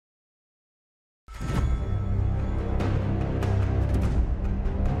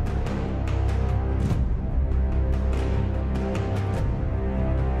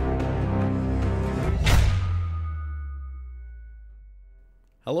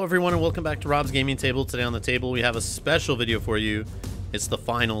Hello everyone and welcome back to Rob's Gaming Table. Today on the table we have a special video for you. It's the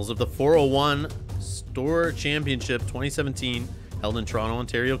finals of the 401 Store Championship 2017 held in Toronto,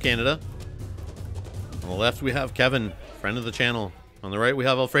 Ontario, Canada. On the left we have Kevin, friend of the channel. On the right we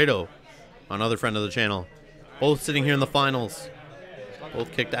have Alfredo, another friend of the channel. Both sitting here in the finals.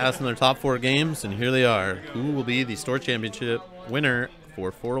 Both kicked ass in their top 4 games, and here they are. Who will be the Store Championship winner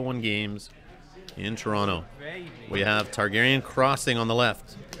for 401 games in Toronto? We have Targaryen Crossing on the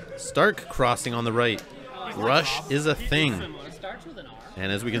left, Stark Crossing on the right. Rush is a thing.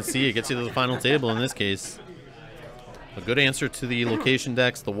 And as we can see, it gets you to the final table in this case. A good answer to the location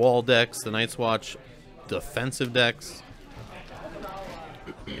decks, the wall decks, the Night's Watch defensive decks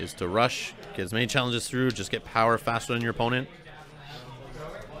is to rush, get as many challenges through, just get power faster than your opponent.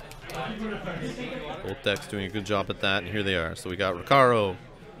 Both decks doing a good job at that, and here they are. So we got Ricaro,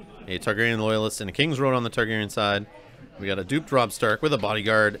 a Targaryen loyalist, and a King's Road on the Targaryen side. We got a duped Robb Stark with a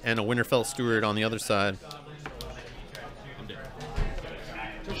bodyguard and a Winterfell Steward on the other side.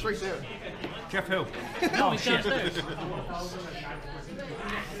 Just right there. Jeff who? No, he's downstairs. He's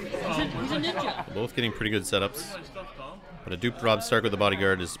a ninja. Both getting pretty good setups. But a duped Robb Stark with a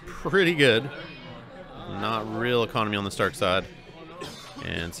bodyguard is pretty good. Not real economy on the Stark side.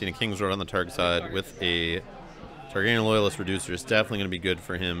 And seeing a King's Road on the Targ side with a Targaryen loyalist reducer is definitely going to be good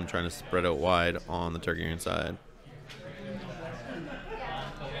for him, trying to spread out wide on the Targaryen side.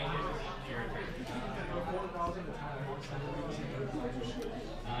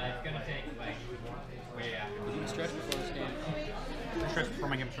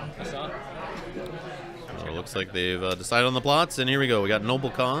 So it looks like they've decided on the plots, and here we go. We got Noble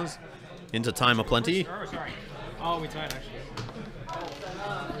Cause into Time of Plenty. Oh, we tied actually.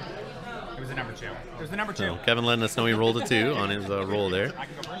 It was the number 2. It was the number 2. So Kevin letting us know he rolled a 2 on his roll there.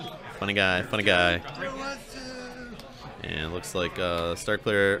 Funny guy, funny guy. And it looks like Stark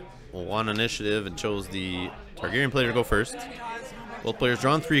player won initiative and chose the Targaryen player to go first. Both players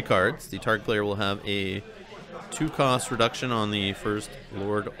drawn 3 cards. The Targ player will have a 2-cost reduction on the first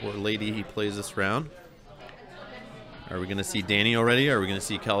Lord or Lady he plays this round. Are we going to see Danny already? Are we going to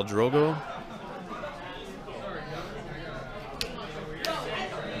see Khal Drogo?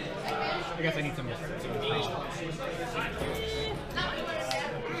 I guess I need some information.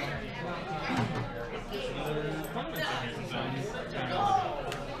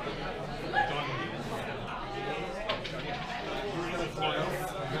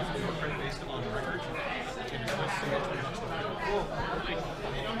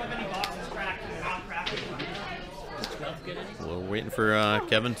 We're waiting for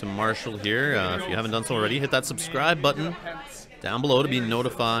Kevin to marshal here. If you haven't done so already, hit that subscribe button down below to be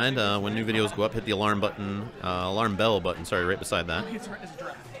notified when new videos go up. Hit the alarm button, alarm bell button, sorry, right beside that.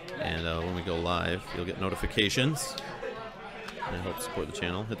 And when we go live, you'll get notifications. And help support the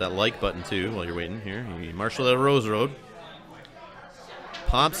channel. Hit that like button too while you're waiting here. You marshal at Rose Road.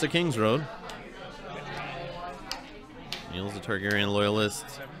 Pops the King's Road. Neil's the Targaryen loyalist.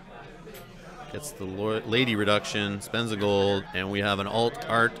 Gets the Lady reduction, spends a gold, and we have an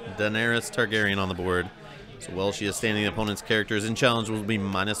alt-art Daenerys Targaryen on the board. So while she is standing, the opponent's characters in challenge will be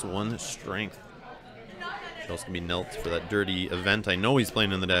 -1 strength. She also can be knelt for that dirty event. I know he's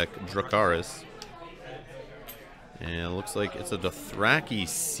playing in the deck, Dracarys. And it looks like it's a Dothraki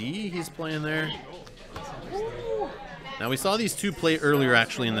C he's playing there. Now we saw these two play earlier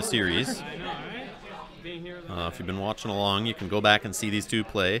actually in the series. If you've been watching along, you can go back and see these two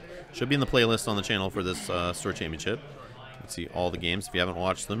play. Should be in the playlist on the channel for this Store Championship. You can see all the games. If you haven't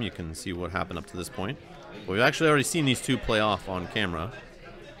watched them, you can see what happened up to this point. But we've actually already seen these two play off on camera.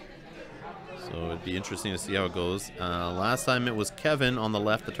 So it'd be interesting to see how it goes. Last time it was Kevin on the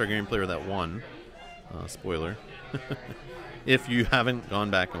left, the Targaryen player that won. Spoiler. If you haven't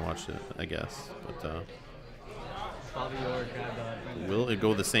gone back and watched it, I guess. But will it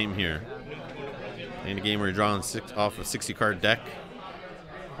go the same here? In a game where you're drawing off a 60-card deck,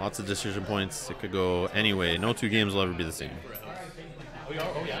 lots of decision points. It could go anyway. No 2 games will ever be the same. So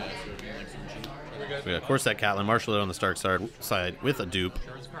we got Corset Catelyn, marshal it on the Stark side with a dupe.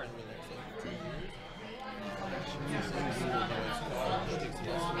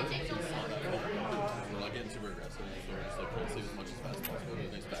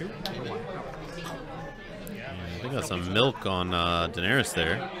 I think got some milk on Daenerys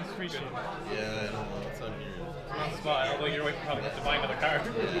there. Although you're probably have to buy another card.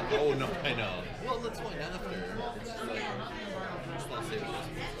 Oh no, I know. Well, that's why after.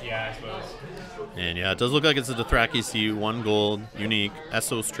 Yeah, I suppose. And yeah, it does look like it's a Dothraki C, 1 gold, unique,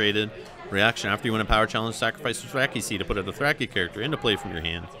 Essos traded. Reaction: after you win a power challenge, sacrifice Dothraki C to put a Dothraki character into play from your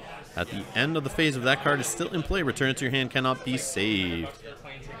hand. At the end of the phase, if that card is still in play, return it to your hand, cannot be saved.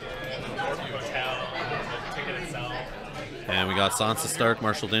 Ticket itself. And we got Sansa Stark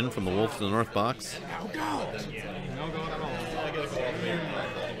marshaled in from the Wolf to the North box. No go at all.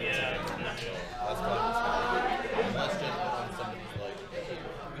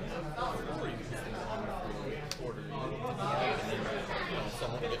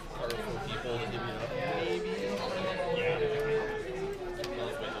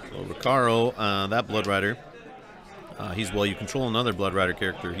 So Recaro, that Blood Rider, you control another Blood Rider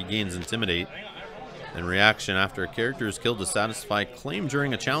character, he gains Intimidate. In reaction, after a character is killed to satisfy claim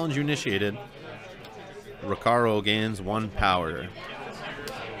during a challenge you initiated, Recaro gains 1 power.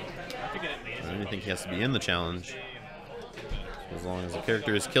 I don't think he has to be in the challenge. As long as the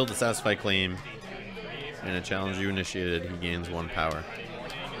character is killed to satisfy claim in a challenge you initiated, he gains 1 power.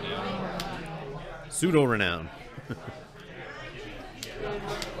 Pseudo Renown.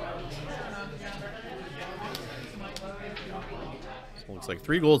 So looks like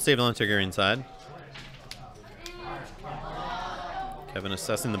 3 gold saved on the Targaryen side. Kevin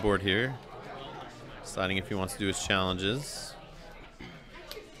assessing the board here, deciding if he wants to do his challenges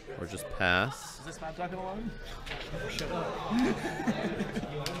or just pass. Is this Matt talking alone? Shut up.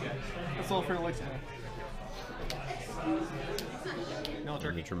 That's all for like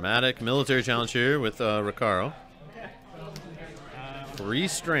The dramatic military challenge here with Recaro. 3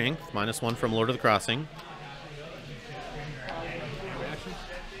 strength, -1 from Lord of the Crossing.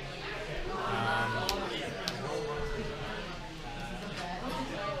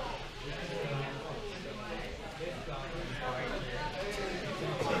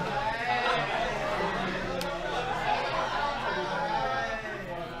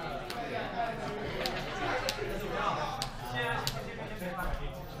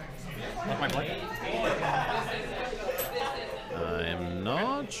 I'm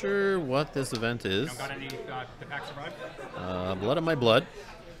not sure what this event is. Got any the pack survive? Blood of my blood.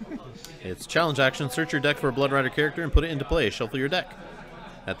 It's challenge action. Search your deck for a Blood Rider character and put it into play. Shuffle your deck.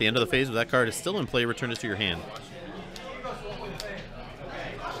 At the end of the phase, if that card is still in play, return it to your hand.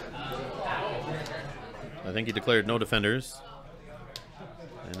 I think he declared no defenders.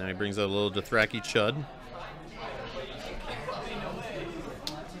 And now he brings out a little Dothraki Chud.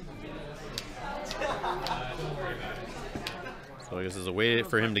 So I guess there's a way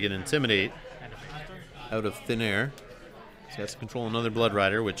for him to get Intimidate out of thin air. So he has to control another Blood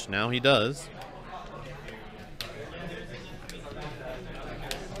Rider, which now he does.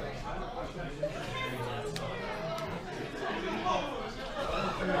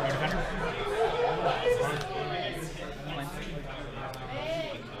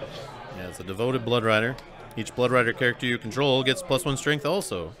 Yeah, it's a devoted Blood Rider. Each Blood Rider character you control gets +1 strength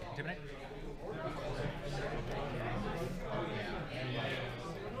also.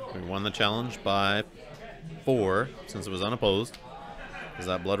 We won the challenge by 4 since it was unopposed. Is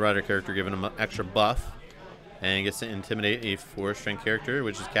that Blood Rider character giving him an extra buff and gets to intimidate a 4 strength character,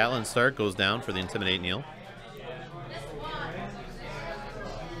 which is Catelyn Stark, goes down for the Intimidate kneel.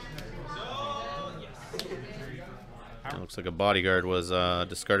 It looks like a bodyguard was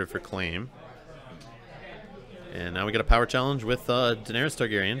discarded for claim. And now we got a power challenge with Daenerys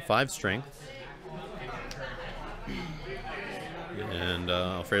Targaryen, 5 strength. And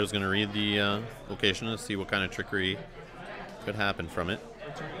Alfredo's going to read the location to see what kind of trickery could happen from it.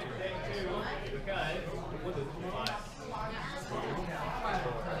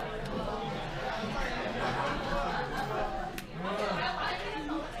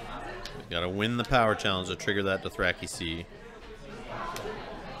 Got to win the power challenge to trigger that Dothraki Sea.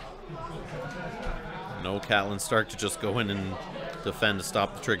 No Catelyn Stark to just go in and defend to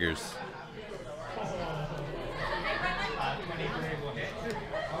stop the triggers.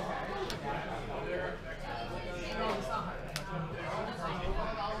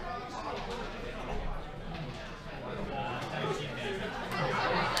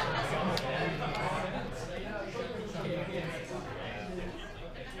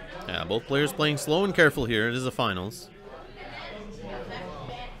 Yeah, both players playing slow and careful here. It is the finals.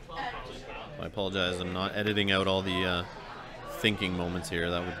 I apologize, I'm not editing out all the thinking moments here.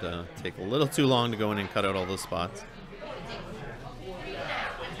 That would take a little too long to go in and cut out all those spots.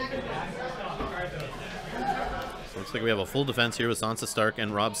 So looks like we have a full defense here with Sansa Stark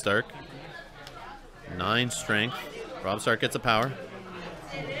and Robb Stark. 9 strength. Robb Stark gets a power.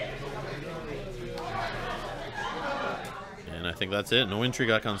 And I think that's it. No intrigue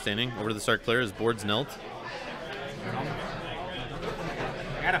icon standing. Over to the Stark player as boards knelt.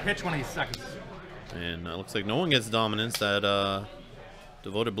 I gotta pitch one of these seconds. And looks like no one gets dominance. That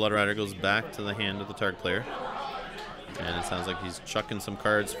devoted Blood Rider goes back to the hand of the Targ player. And it sounds like he's chucking some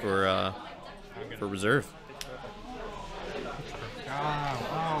cards for reserve.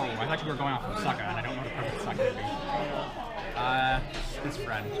 Oh, thought you were going off of Sokka, and I don't know what the perfect Sokka would be. This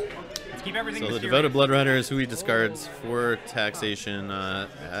friend. Let's keep everything So the mysterious. Devoted Blood Rider is who he discards for taxation,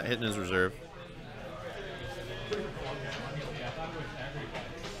 hitting his reserve.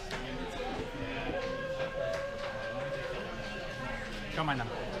 Don't mind them.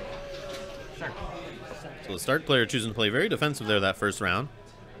 Sure. So the start player choosing to play very defensive there that first round.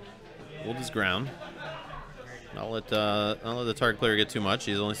 Hold his ground. Not let the target player get too much.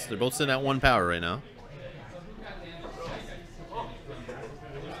 They're both sitting at 1 power right now.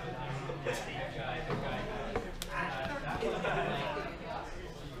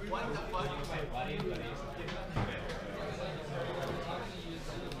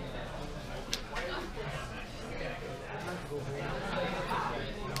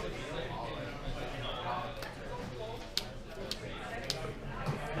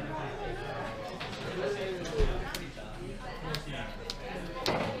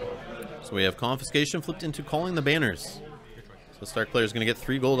 So we have confiscation flipped into calling the banners. So the start player is going to get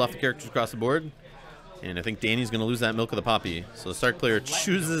 3 gold off the characters across the board. And I think Danny's going to lose that milk of the poppy. So the start player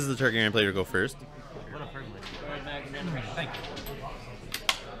chooses the Targaryen player to go first. What a privilege. Thank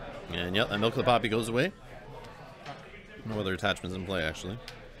you. And yep, that milk of the poppy goes away. No other attachments in play, actually.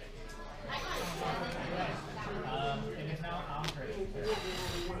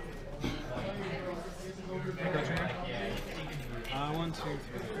 One, two,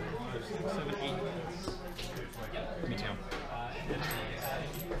 three, 4, 5, 6, 7, 8. Me too.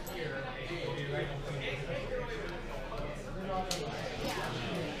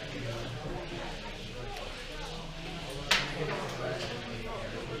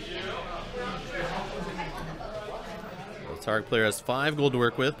 The target player has 5 gold to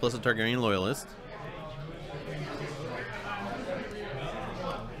work with, plus a Targaryen loyalist.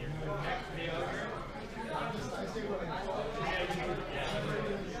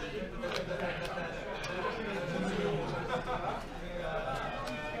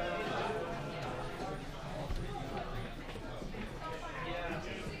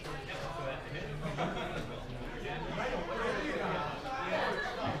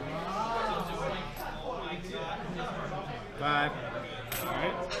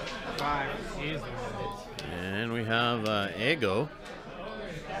 And we have Aego,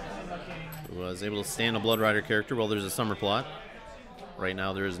 who was able to stand a Blood Rider character while there's a summer plot. Right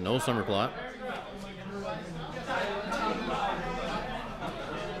now there is no summer plot.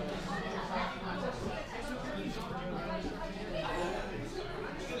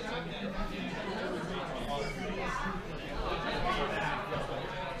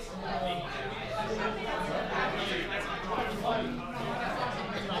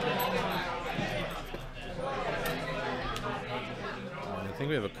 I think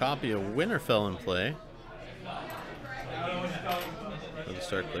we have a copy of Winterfell in play for the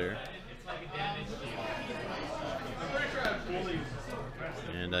start player.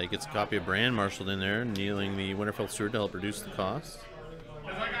 And he gets a copy of Bran marshaled in there, kneeling the Winterfell Steward to help reduce the cost.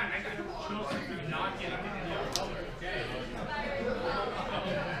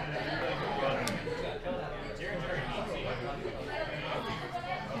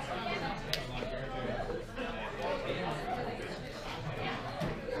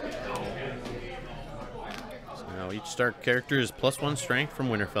 Each start character is +1 strength from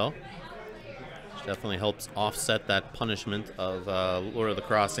Winterfell, which definitely helps offset that punishment of Lord of the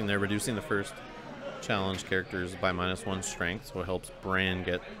Crossing there, reducing the first challenge characters by -1 strength, so it helps Bran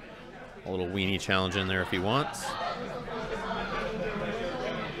get a little weenie challenge in there if he wants. So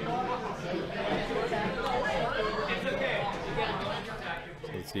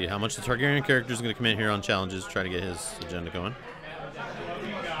let's see how much the Targaryen character is going to come in here on challenges, try to get his agenda going.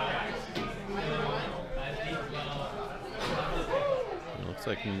 Looks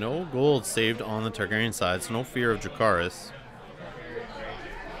like no gold saved on the Targaryen side, so no fear of Dracarys.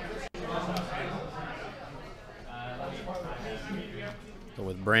 So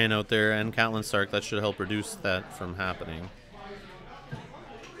with Bran out there and Catelyn Stark, that should help reduce that from happening.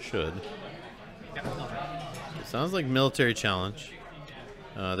 Should. It sounds like military challenge.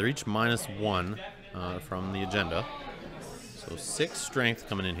 They're each -1 from the agenda. So 6 strength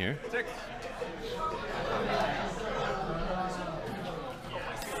coming in here. 6.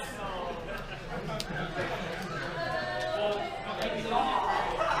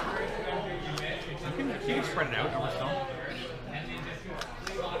 You can spread it out over still. Yeah,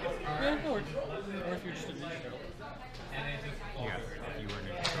 that works. Or if you're just a new show. Yeah, if you were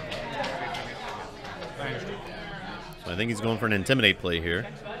new. I understand. So I think he's going for an intimidate play here.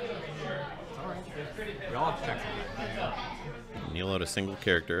 We all have to check something. Kneel out a single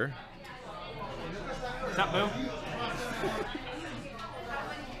character. What's up, Boo?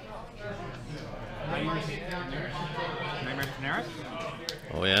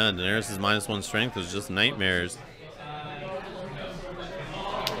 Daenerys' -1 strength was just nightmares.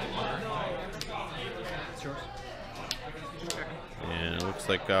 It's yours. And it looks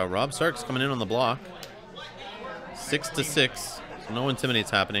like Rob Stark's coming in on the block. 6 to 6. So no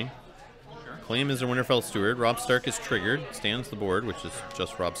intimidates happening. Claim is their Winterfell steward. Rob Stark is triggered. Stands the board, which is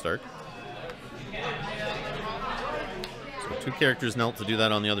just Rob Stark. So 2 characters knelt to do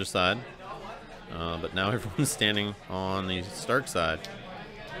that on the other side. But now everyone's standing on the Stark side.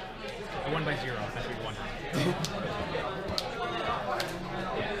 I won by 0. That's what you won.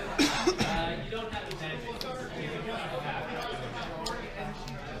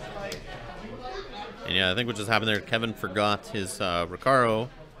 And yeah, I think what just happened there, Kevin forgot his Recaro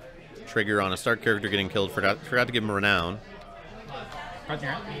trigger on a Stark character getting killed. Forgot to give him Renown. Cards in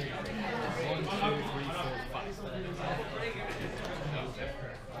your hand. 1, 2, 3, 4, 5.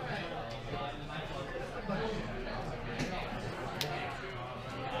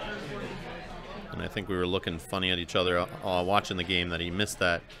 And I think we were looking funny at each other watching the game, that he missed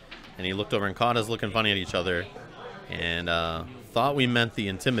that. And he looked over and caught us looking funny at each other. And thought we meant the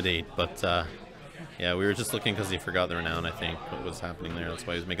Intimidate, but yeah, we were just looking because he forgot the Renown, I think, what was happening there. That's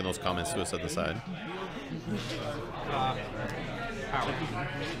why he was making those comments to us at the side.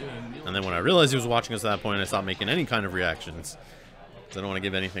 And then when I realized he was watching us at that point, I stopped making any kind of reactions. Because I don't want to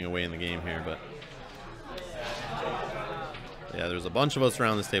give anything away in the game here, but... yeah, there's a bunch of us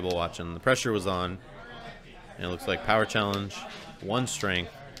around this table watching. The pressure was on. And it looks like power challenge, 1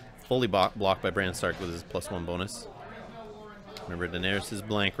 strength, fully blocked by Bran Stark with his +1 bonus. Remember, Daenerys is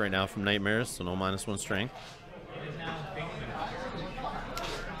blank right now from Nightmares, so no -1 strength.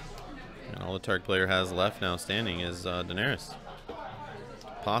 And all the Targ player has left now standing is Daenerys.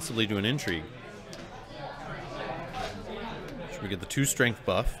 Possibly do an intrigue. Should we get the 2 strength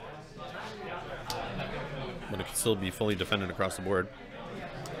buff? But it could still be fully defended across the board.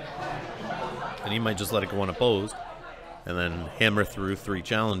 And he might just let it go unopposed and then hammer through 3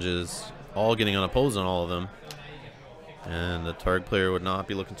 challenges, all getting unopposed on all of them. And the Targ player would not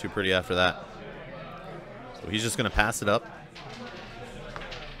be looking too pretty after that. So he's just going to pass it up.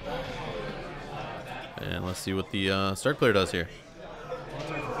 And let's see what the Stark player does here.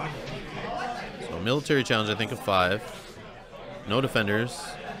 So military challenge, I think, of 5. No defenders.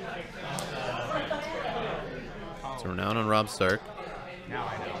 So Renown on Rob Stark. Now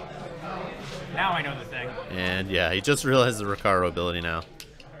I know. Now I know the thing. And yeah, he just realized the Recaro ability now.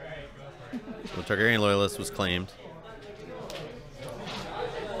 So Targaryen Loyalist was claimed.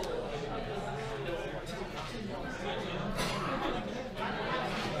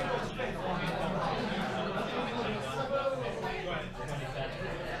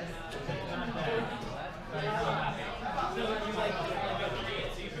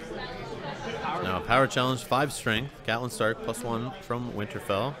 Now power challenge, 5 strength. Catelyn Stark +1 from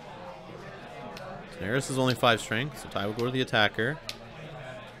Winterfell. Daenerys is only 5 strength, so Ty will go to the attacker.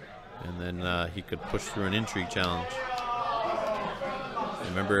 And then he could push through an intrigue challenge.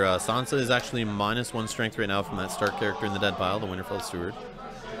 Remember, Sansa is actually -1 strength right now from that Stark character in the dead pile, the Winterfell steward.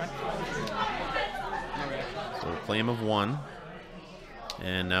 So claim of 1.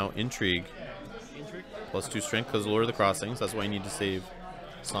 And now intrigue. +2 strength because of Lord of the Crossings. That's why you need to save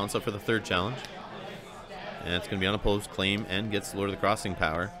Sansa for the 3rd challenge. And it's going to be unopposed, claim, and gets Lord of the Crossing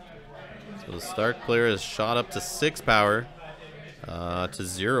power. So the Stark player is shot up to 6 power, to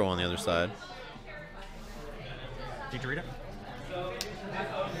 0 on the other side. Did you read it?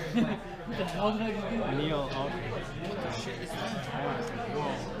 What the hell did I just do? Neil, shit.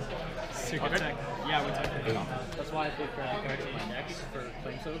 Yeah, we took it. That's why I put cards in my deck for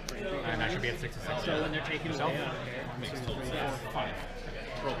claim soak. And I should be at 6 to 6. So when they're taking away, I don't care. 1, 2, 3, 4, 5.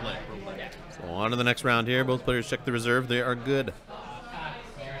 Role play. So on to the next round here. Both players check the reserve. They are good.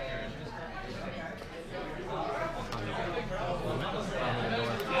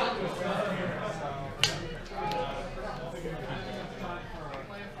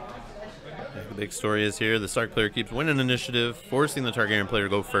 The big story is here. The Stark player keeps winning initiative, forcing the Targaryen player to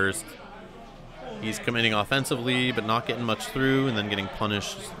go first. He's committing offensively, but not getting much through, and then getting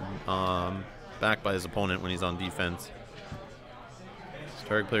punished back by his opponent when he's on defense.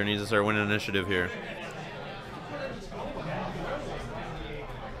 Targ player needs to start winning initiative here.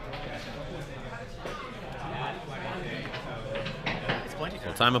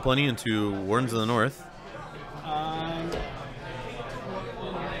 So time of plenty into Wardens of the North.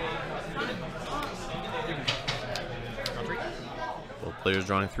 Both players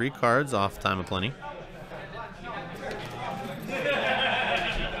drawing 3 cards off time of plenty.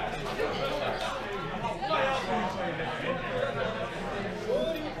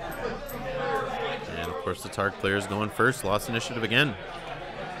 And of course the Targ player is going first, lost initiative again.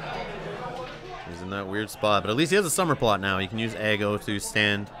 that weird spot. But at least he has a summer plot now. He can use Ago to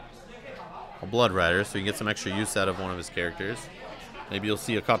stand a Blood Rider, so he can get some extra use out of one of his characters. Maybe you'll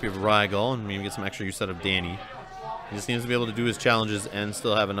see a copy of Rhaegal and maybe get some extra use out of Danny. He just needs to be able to do his challenges and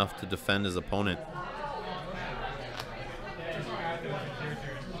still have enough to defend his opponent.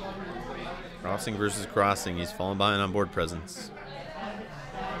 Crossing versus Crossing. He's fallen behind on board presence.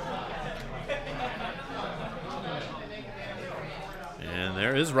 And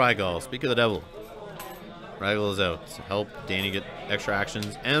there is Rhaegal. Speak of the devil. Rhaegal is out to help Danny get extra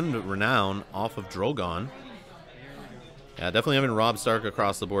actions and renown off of Drogon. Yeah, definitely having Robb Stark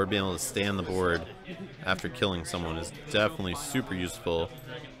across the board, being able to stay on the board after killing someone is definitely super useful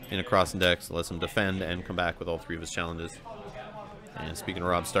in a crossing deck. So lets him defend and come back with all 3 of his challenges. And speaking of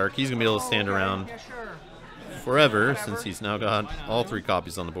Robb Stark, he's going to be able to stand around forever since he's now got all 3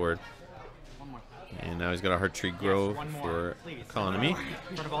 copies on the board. And now he's got a Heart Tree Grove for economy.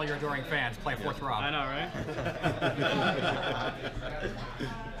 In front of all your adoring fans, play 4th Rob. I know, right?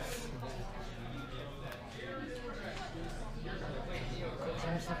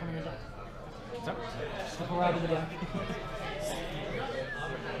 Slip a Rob in the deck.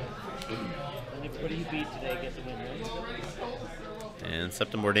 And if what do you beat today gets a win, right? And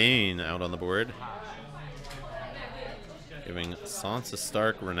Septim Bourdain out on the board. Giving Sansa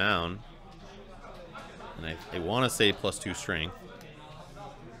Stark renown. And I want to say +2 strength,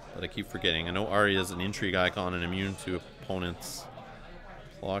 but I keep forgetting. I know Arya is an intrigue icon and immune to opponents'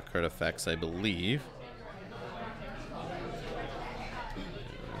 claw card effects, I believe.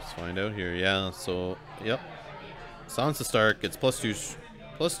 Let's find out here. Yeah, so, yep. Sansa Stark gets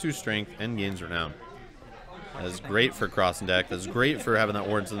 +2 strength and gains renown. That's great for crossing deck. That's great for having that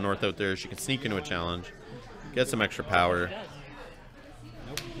Warden to the north out there. She can sneak into a challenge, get some extra power.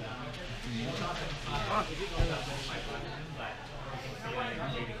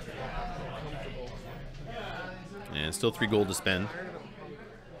 And still 3 gold to spend.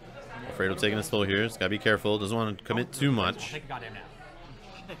 Alfredo taking a slow here. He's got to be careful. Doesn't want to commit too much.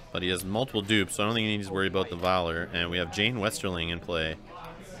 But he has multiple dupes, so I don't think he needs to worry about the Valor. And we have Jane Westerling in play,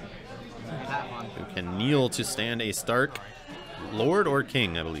 who can kneel to stand a Stark Lord or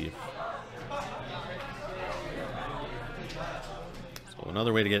King, I believe. So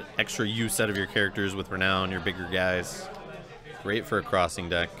another way to get extra use out of your characters with renown, your bigger guys. Great for a crossing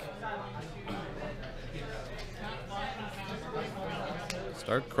deck.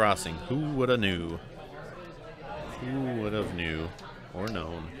 Stark Crossing. Who would have knew? Who would have knew or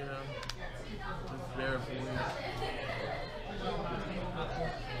known?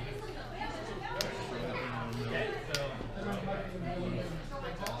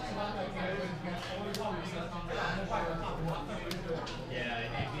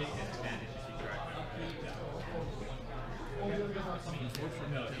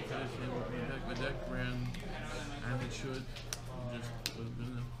 The deck ran, and it should just have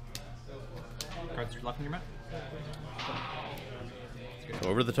been Cards left in your mat.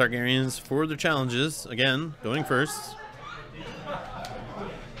 Over the Targaryens for their challenges. Again, going first.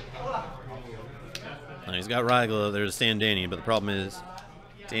 Now he's got Rhaegal there to stand Dany, but the problem is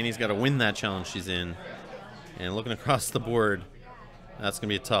Dany's got to win that challenge she's in. And looking across the board, that's going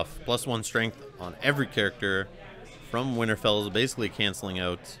to be tough. +1 strength on every character from Winterfell is basically canceling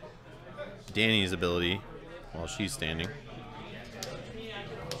out Dany's ability while she's standing.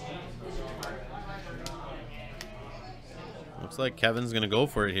 Looks like Kevin's going to go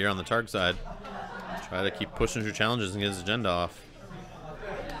for it here on the Targ side. Try to keep pushing through challenges and get his agenda off.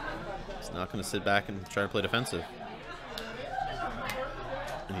 He's not going to sit back and try to play defensive.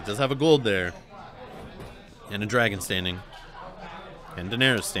 And he does have a gold there. And a dragon standing. And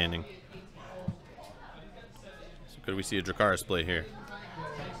Daenerys standing. So could we see a Dracarys play here?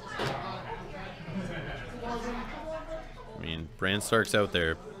 I mean, Bran Stark's out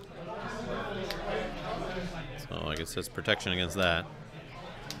there. So I guess that's protection against that.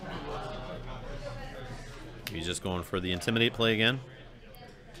 He's just going for the Intimidate play again.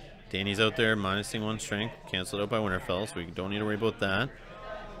 Dany's out there, minusing 1 strength. Canceled out by Winterfell, so we don't need to worry about that.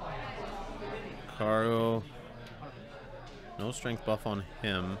 Caro. No strength buff on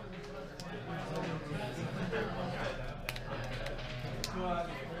him.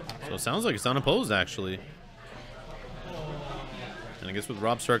 So it sounds like it's unopposed, actually. And I guess with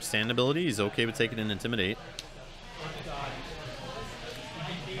Robb Stark's stand ability, he's okay with taking an Intimidate.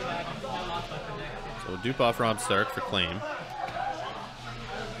 So dupe off Robb Stark for claim.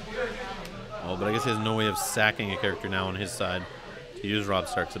 Oh, but I guess he has no way of sacking a character now on his side to use Robb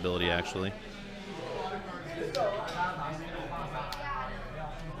Stark's ability, actually.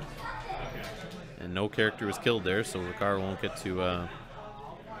 And no character was killed there, so Ricard won't get to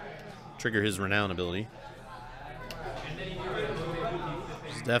trigger his Renown ability.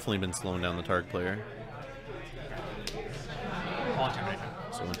 He's definitely been slowing down the Targ player. All intimidation.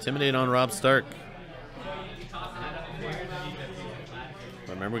 So Intimidate on Rob Stark.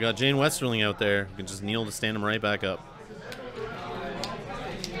 But remember, we got Jane Westerling out there. We can just kneel to stand him right back up.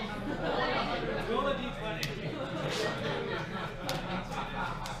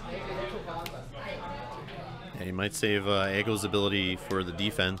 Yeah, you might save Ego's ability for the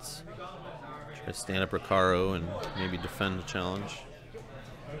defense. Try to stand up Recaro and maybe defend the challenge.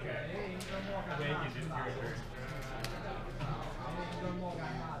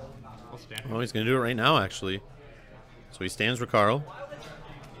 Oh, he's going to do it right now, actually. So he stands Recaro.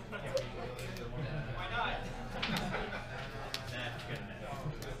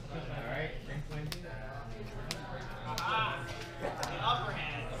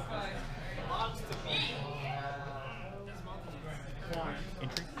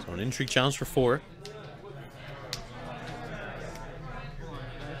 So an intrigue challenge for 4.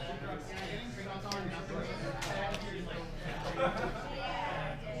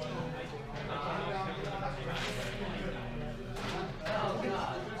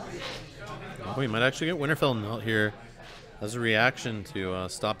 Oh, we might actually get Winterfell out here as a reaction to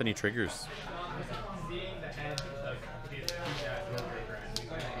stop any triggers.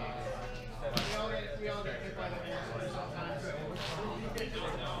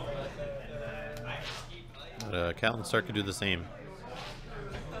 But Catelyn Stark could do the same.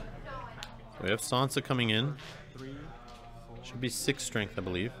 So we have Sansa coming in. Should be 6 strength, I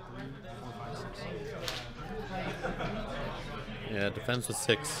believe. Yeah, defense was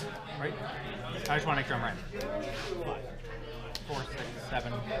 6. Right? I just want to make sure I'm right. 4, 6,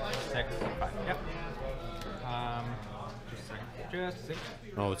 7, 6, 5. Yep. Just a second. Just a second.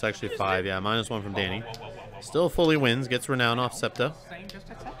 Oh, it's actually 5. Yeah, -1 from Danny. Still fully wins. Gets Renown off Septa. Saying just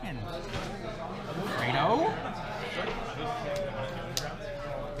a second. Fredo?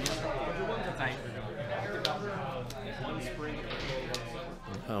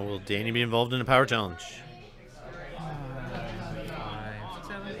 Will Danny be involved in a power challenge? 5,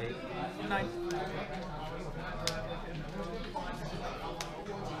 7, 8, 9.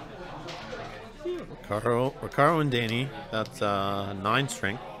 Recaro and Danny. That's 9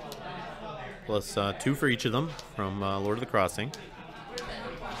 strength. Plus 2 for each of them from Lord of the Crossing.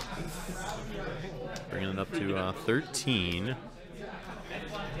 Bringing it up to 13.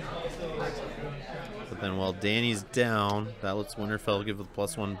 But then while Danny's down, that lets Winterfell give the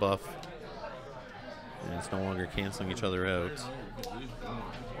 +1 buff. And it's no longer canceling each other out.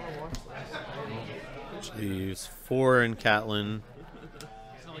 Which leaves 4 in Catelyn.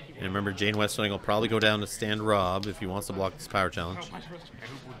 And remember, Jane Westerling will probably go down to stand Rob if he wants to block this power challenge.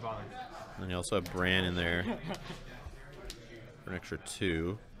 And you also have Bran in there for an extra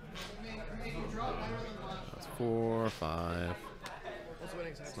 2. That's 4, 5.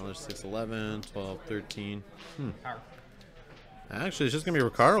 That's another 6, 11, 12, 13. Actually, it's just going to be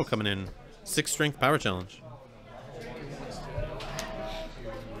Recaro coming in. 6 strength power challenge.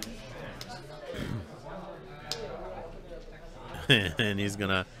 And he's going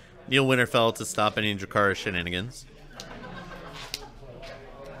to kneel Winterfell to stop any Dracarys shenanigans.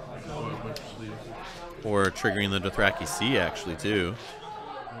 Or triggering the Dothraki Sea, actually, too.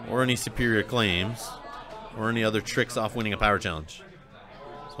 Or any superior claims. Or any other tricks off winning a power challenge.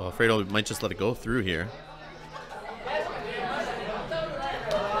 So Alfredo might just let it go through here.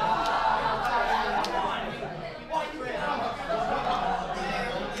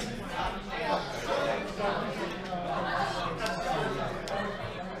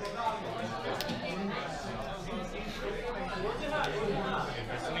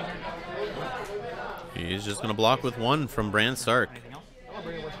 He's just going to block with 1 from Bran Stark.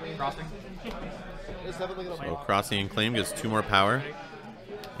 Crossing. So Crossing and Claim gives 2 more power.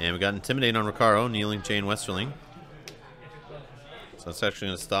 And we got Intimidate on Recaro, kneeling Jane Westerling. So that's actually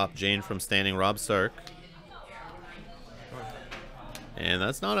going to stop Jane from standing Rob Stark. And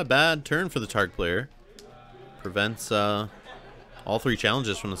that's not a bad turn for the Targ player. Prevents all 3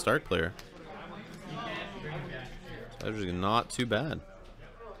 challenges from the Stark player. So actually not too bad.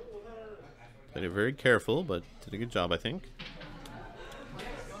 Played it very careful, but did a good job, I think.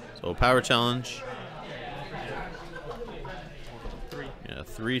 So power challenge. Yeah,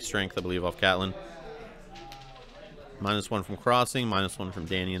 3 strength, I believe, off Catelyn. -1 from Crossing, -1 from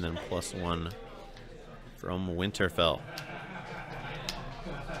Danny, and then +1 from Winterfell.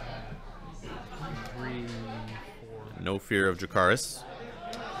 3, 4. No fear of Dracarys.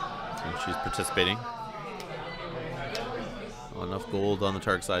 And she's participating. Not enough gold on the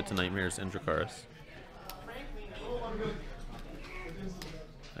Targ side to Nightmares and Dracarys.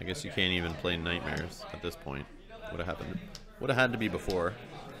 I guess you can't even play Nightmares at this point. Would have happened. Would have had to be before.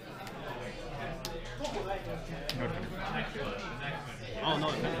 Oh no,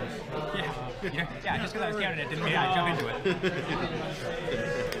 Yeah, just because I was counting it didn't mean I'd jump into it.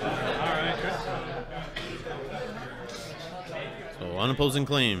 alright. So unopposing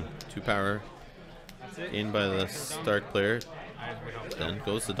claim, 2 power That's it. gained by the Stark player. Then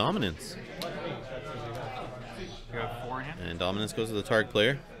goes to dominance, You have 4 in hand? and dominance goes to the Targ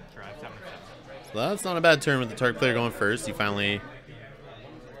player. Sure, I have 7. So that's not a bad turn with the Targ player going first. He finally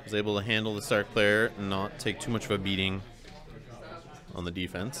was able to handle the Stark player and not take too much of a beating on the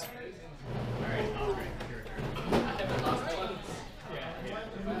defense.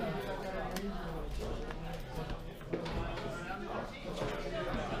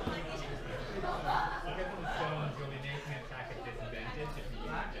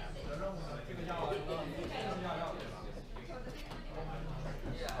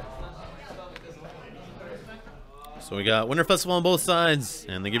 So we got Winter Festival on both sides,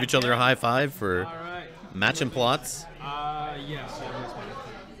 and they give each other a high five for Alright. matching plots. Yes.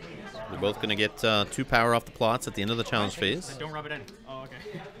 They're both going to get 2 power off the plots at the end of the challenge phase. Don't rub it in. Oh,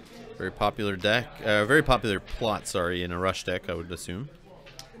 okay. Very popular deck, very popular plot, sorry, in a rush deck, I would assume.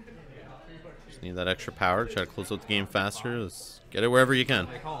 Just need that extra power to try to close out the game faster. Let's get it wherever you can.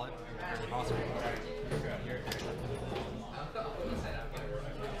 They call it. Very possible.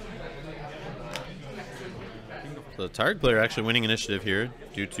 So the Targ player actually winning initiative here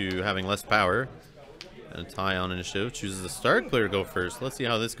due to having less power. And a tie on initiative. Chooses the Stark player to go first. Let's see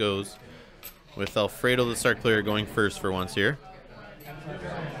how this goes with Alfredo, the Stark player, going first for once here.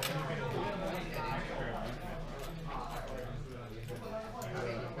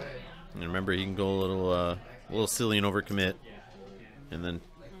 And remember, he can go a little silly and overcommit, and then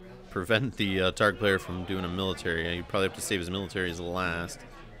prevent the Targ player from doing a military. He'd probably have to save his military as the last.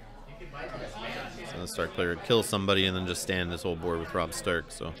 So the Stark player would kill somebody and then just stand this whole board with Rob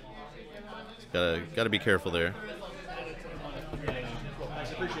Stark. So gotta be careful there.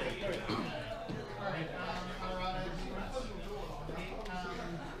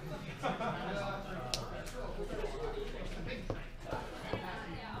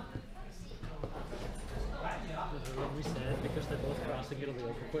 We said because they're both crossing, it'll be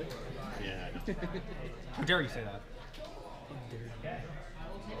over quick. Yeah. How dare you say that?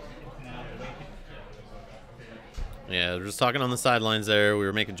 Yeah, we're just talking on the sidelines there. We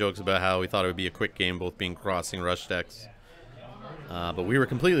were making jokes about how we thought it would be a quick game, both being crossing rush decks. But we were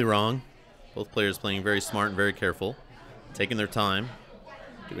completely wrong. Both players playing very smart and very careful, taking their time,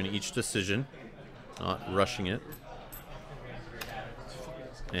 doing each decision, not rushing it.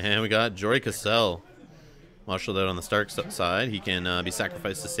 And we got Jory Cassell marshaled out on the Stark side. He can be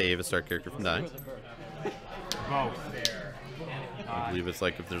sacrificed to save a Stark character from dying. Both. I believe it's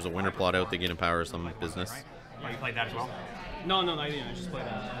like if there's a winter plot out, they gain a power or some business. Oh, you played that as well? No, I didn't. I just played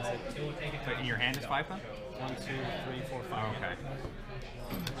that. That's it. So in your hand is 5 then? 1, 2, 3, 4, 5. Oh, okay.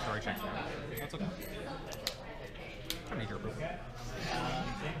 Sorry, check. That's okay. I need your approval.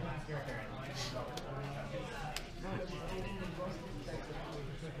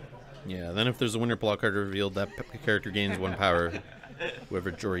 Yeah, then if there's a winter plot card revealed, that character gains 1 power.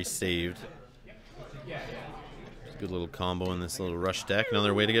 Whoever Jory saved. Good little combo in this little rush deck.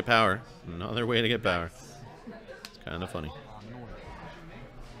 Another way to get power. Another way to get power. It's kind of funny.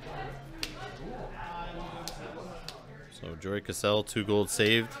 So Jory Cassell, 2 gold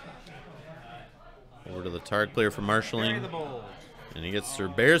saved. Over to the Targ player for marshalling. And he gets Sir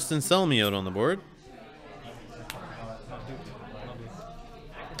Barristan Selmy out on the board.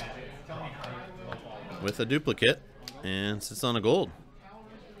 With a duplicate. And sits on a gold.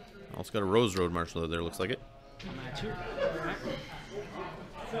 Also got a Rose Road marshal out there, looks like it.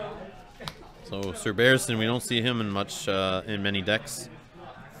 So Sir Barristan, we don't see him in many decks.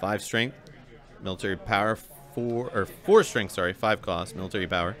 5 strength, military power, 4 strength, sorry, 5 cost, military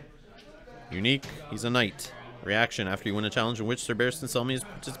power. Unique, he's a knight. Reaction after you win a challenge in which Sir Barristan Selmy is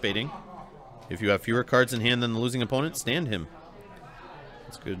participating. If you have fewer cards in hand than the losing opponent, stand him.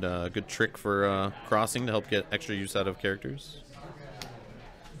 It's a good trick for crossing to help get extra use out of characters.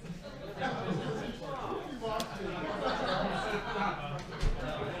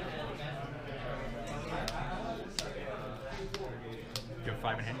 You have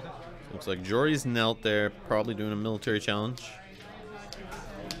 5 in hand? Looks like Jory's knelt there, probably doing a military challenge.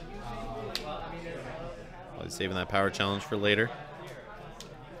 Probably saving that power challenge for later.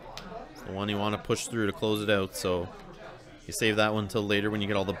 It's the one you want to push through to close it out, so you save that one until later when you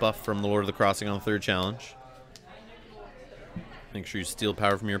get all the buff from the Lord of the Crossing on the 3rd challenge. Make sure you steal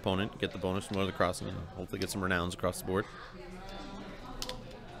power from your opponent, get the bonus from Lord of the Crossing, and hopefully get some renowns across the board.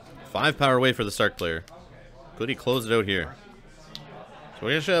 5 power away for the Stark player. Could he close it out here? So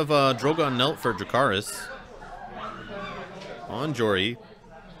we actually have Drogon Nelt for Dracarys. On Jory.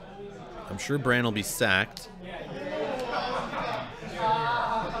 I'm sure Bran will be sacked.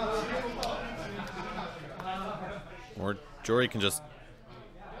 Or Jory can just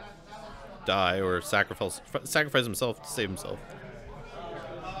die or sacrifice himself to save himself.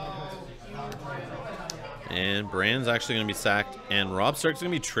 And Bran's actually going to be sacked, and Robb Stark's going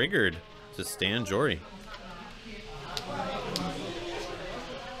to be triggered to stand Jory.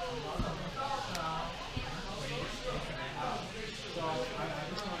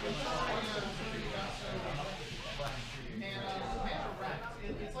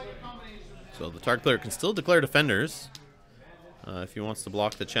 So the Targ player can still declare defenders if he wants to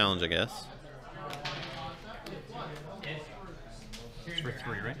block the challenge, I guess. It's for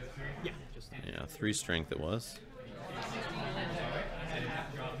 3, right? Yeah. Yeah, 3 strength it was.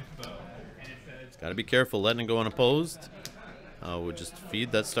 It's got to be careful letting it go unopposed. Would just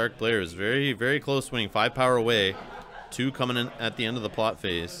feed that Stark player. Is very, very close winning. 5 power away. 2 coming in at the end of the plot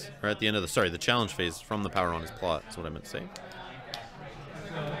phase, or at the end of the challenge phase from the power on his plot. That's what I meant to say.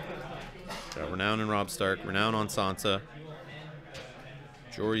 Got Renown and Robb Stark. Renown on Sansa.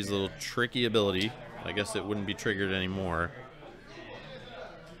 Jory's little tricky ability. I guess it wouldn't be triggered anymore.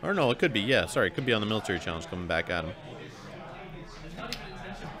 Or no, it could be. Yeah, sorry, it could be on the military challenge coming back at him.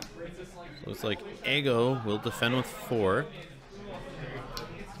 So it's like Aego will defend with 4.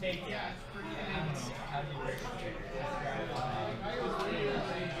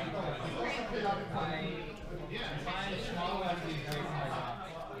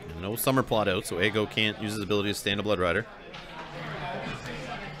 No summer plot out, so Aego can't use his ability to stand a Blood Rider.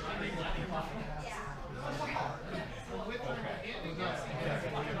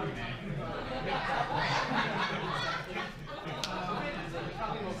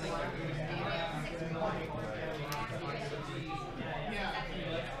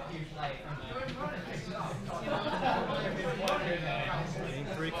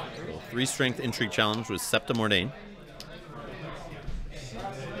 So 3 strength intrigue challenge with Septa Mordain.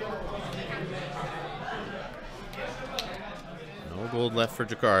 No gold left for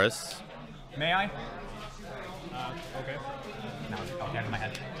Dracarys. May I? Okay. No, it's popped out of my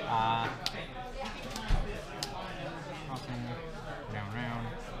head. Crossing, round.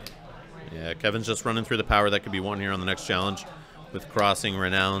 Yeah, Kevin's just running through the power that could be won here on the next challenge with Crossing,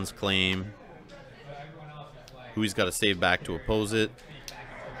 Renown's Claim. Who he's got to save back to oppose it.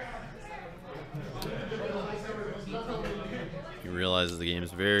 He realizes the game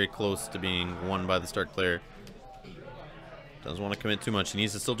is very close to being won by the Stark player. Doesn't want to commit too much. He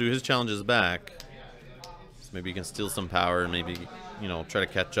needs to still do his challenges back. So maybe he can steal some power and maybe, you know, try to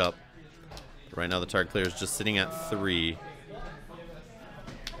catch up. But right now the Targ player is just sitting at 3.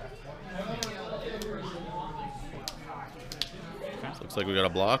 So looks like we got a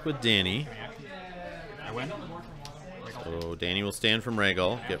block with Danny. I win. So Danny will stand from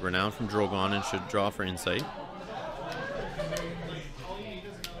Rhaegal, get Renown from Drogon, and should draw for Insight.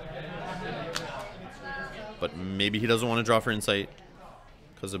 But maybe he doesn't want to draw for Insight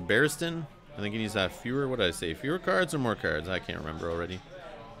because of Barristan. I think he needs to have fewer, what did I say, fewer cards or more cards? I can't remember already.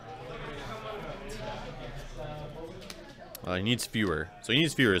 He needs fewer. So he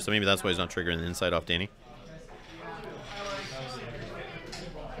needs fewer, so maybe that's why he's not triggering the Insight off Danny.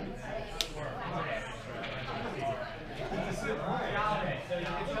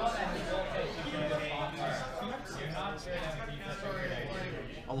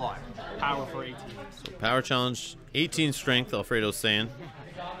 A lot. Power for 18. So power challenge, 18 strength, Alfredo's saying.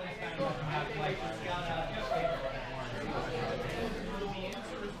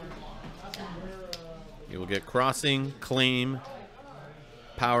 You will get Crossing, Claim,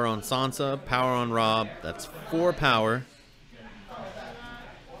 power on Sansa, power on Robb. That's 4 power.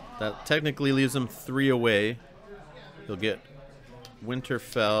 That technically leaves him 3 away. He'll get Winter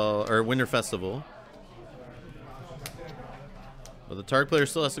Festival. But the Targ player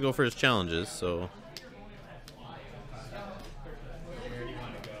still has to go for his challenges, so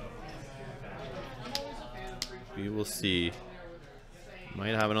we will see.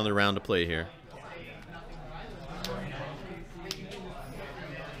 Might have another round to play here.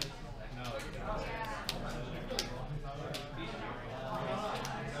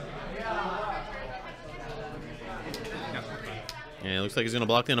 And it looks like he's going to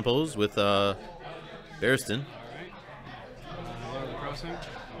block the unopposed with Barristan. Crossing.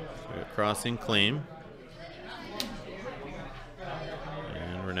 Crossing, Claim.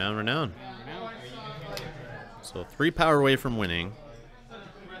 And Renown. So 3 power away from winning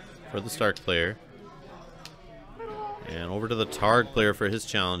for the Stark player. And over to the Targ player for his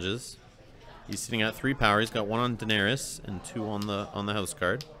challenges. He's sitting at 3 power. He's got 1 on Daenerys and 2 on the house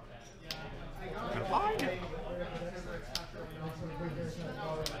card.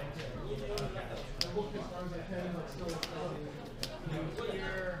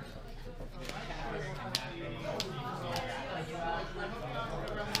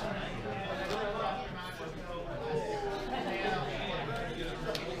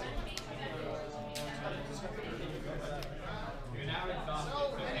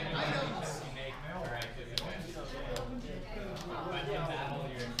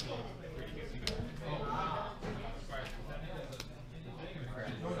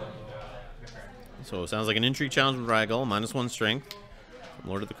 So it sounds like an intrigue challenge with Rhaegal, -1 strength from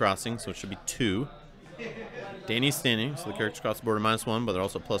Lord of the Crossing, so it should be 2. Dany's standing, so the characters across the board are -1, but they're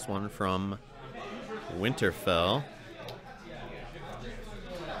also +1 from Winterfell.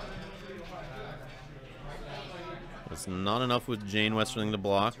 It's not enough with Jane Westerling to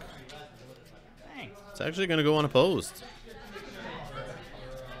block. It's actually going to go unopposed. So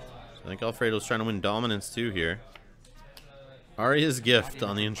I think Alfredo's trying to win dominance too here. Arya's gift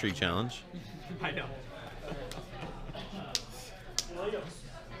on the intrigue challenge. I know.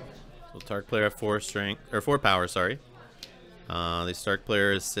 So Tark player at 4 strength or 4 power, sorry. The Stark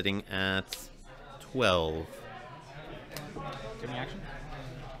player is sitting at 12. Give me action.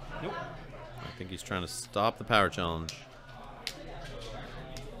 Nope. I think he's trying to stop the power challenge.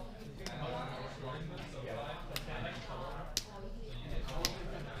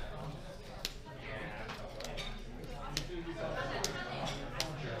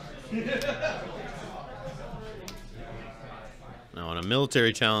 Now on a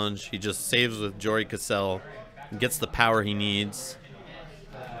military challenge, he just saves with Jory Cassell and gets the power he needs.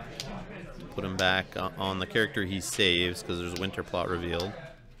 Put him back on the character he saves because there's a winter plot revealed.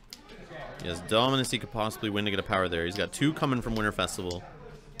 He has dominance he could possibly win to get a power there. He's got 2 coming from Winter Festival.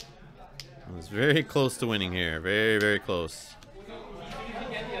 He's very close to winning here. Very, very close.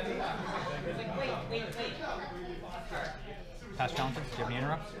 Past challenges, do you have any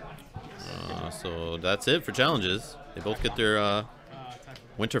interrupts? So that's it for challenges. They both get their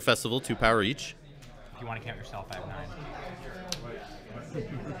Winter Festival, 2 power each. If you want to count yourself, I have 9.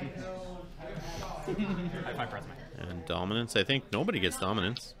 I have 5 resume. And dominance, I think nobody gets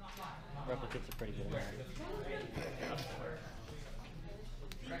dominance. Replicate's a pretty good one.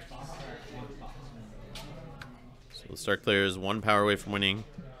 So the Stark player is 1 power away from winning.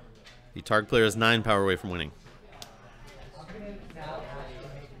 The Targ player is 9 power away from winning.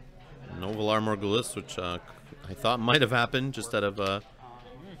 No Valar Morghulis, which I thought might have happened just out of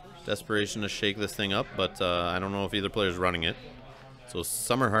desperation to shake this thing up, but I don't know if either player is running it. So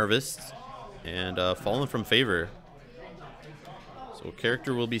Summer Harvest and Fallen from Favor. So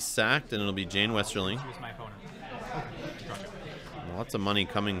character will be sacked, and it'll be Jane Westerling. Who's my opponent? Lots of money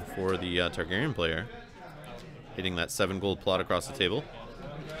coming for the Targaryen player. Hitting that 7 gold plot across the table.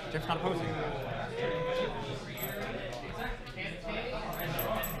 Jeff's not opposing.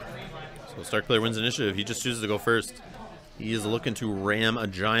 So Stark player wins initiative. He just chooses to go first. He is looking to ram a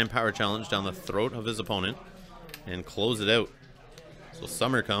giant power challenge down the throat of his opponent and close it out. So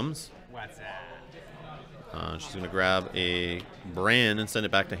Summer comes. What's that? She's going to grab a Bran and send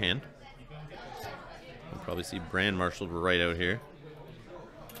it back to hand. You'll probably see Bran marshaled right out here.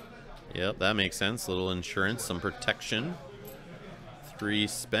 Yep, that makes sense. A little insurance, some protection. 3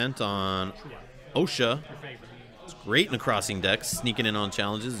 spent on Osha. It's great in a crossing deck, sneaking in on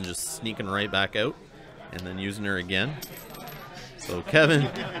challenges and just sneaking right back out. And then using her again. So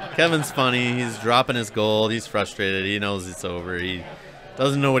Kevin's funny. He's dropping his gold. He's frustrated. He knows it's over. He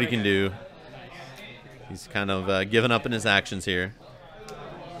doesn't know what he can do. He's kind of given up in his actions here.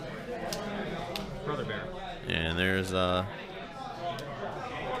 Brother Bear. And there's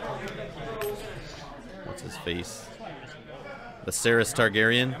what's his face? Viserys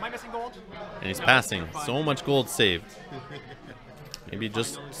Targaryen. Am I missing gold? And he's passing. So much gold saved. Maybe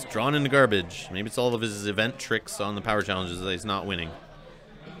just drawn into garbage. Maybe it's all of his event tricks on the power challenges that he's not winning.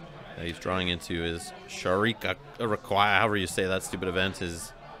 That he's drawing into his Sharika, however you say that stupid event,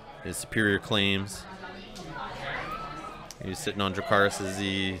 his superior claims. He's sitting on Dracarys, is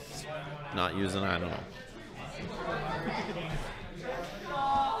he not using? I don't know.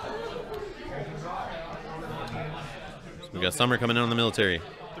 So we got Summer coming in on the military.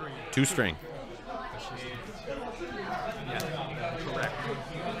 2 string. Correct.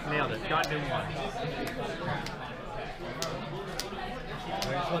 Nailed it. Got new one.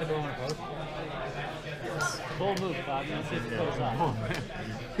 Just let it go on a post. Full move, Bob. You see if it goes up.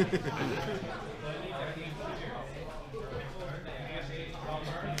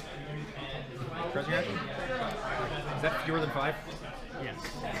 Press your action. Is that fewer than 5? Yes.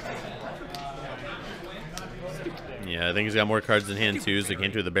 Yeah, I think he's got more cards in hand too, so he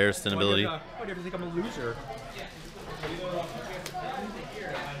came through the Barristan ability. Why do you have to think I'm a loser?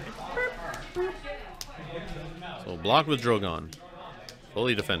 So blocked with Drogon.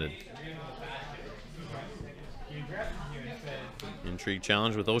 Fully defended. Intrigue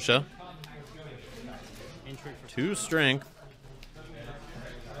challenge with Osha. Intrigue for 2 strength.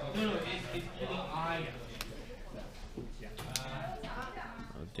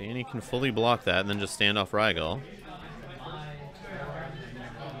 Danny can fully block that and then just stand off Rygal.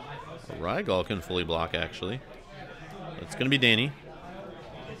 Rygal can fully block, actually. It's going to be Danny.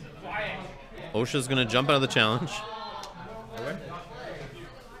 Osha's going to jump out of the challenge.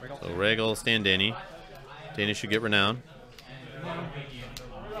 So Rygal will stand Danny. Danny should get Renown.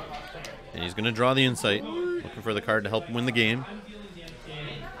 And he's going to draw the Insight. Looking for the card to help win the game.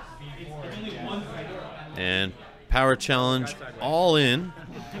 And Power Challenge all in.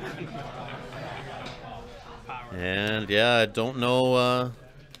 And yeah, I don't know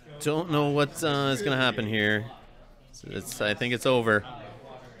what is going to happen here. I think it's over.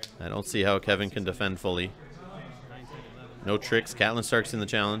 I don't see how Kevin can defend fully. No tricks. Catelyn Stark's in the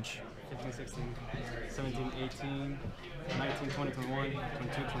challenge. 15, 16, 17, 18, 19, 20, 21, 22,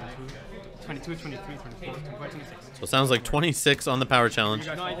 22, 23, 24, 25, 26. So it sounds like 26 on the Power Challenge.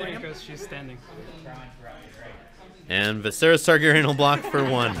 No, I didn't because she's standing. And Viserys Targaryen will block for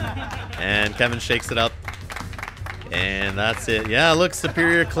 1. And Kevin shakes it up. And that's it. Yeah, look,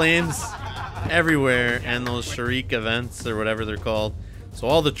 superior claims everywhere. And those Sharik events or whatever they're called. So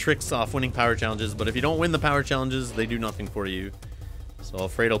all the tricks off winning Power Challenges. But if you don't win the Power Challenges, they do nothing for you. So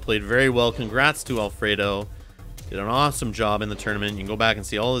Alfredo played very well. Congrats to Alfredo. Did an awesome job in the tournament. You can go back and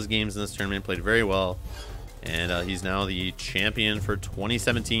see all his games in this tournament. Played very well. And he's now the champion for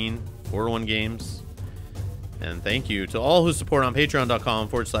 2017 4-1 games. And thank you to all who support on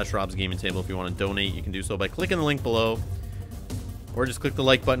patreon.com/Rob's Gaming Table. If you want to donate, you can do so by clicking the link below. Or just click the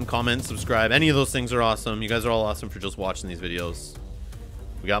like button, comment, subscribe. Any of those things are awesome. You guys are all awesome for just watching these videos.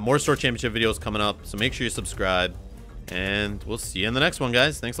 We got more Store Championship videos coming up, so make sure you subscribe. And we'll see you in the next one,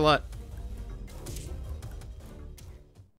 guys. Thanks a lot.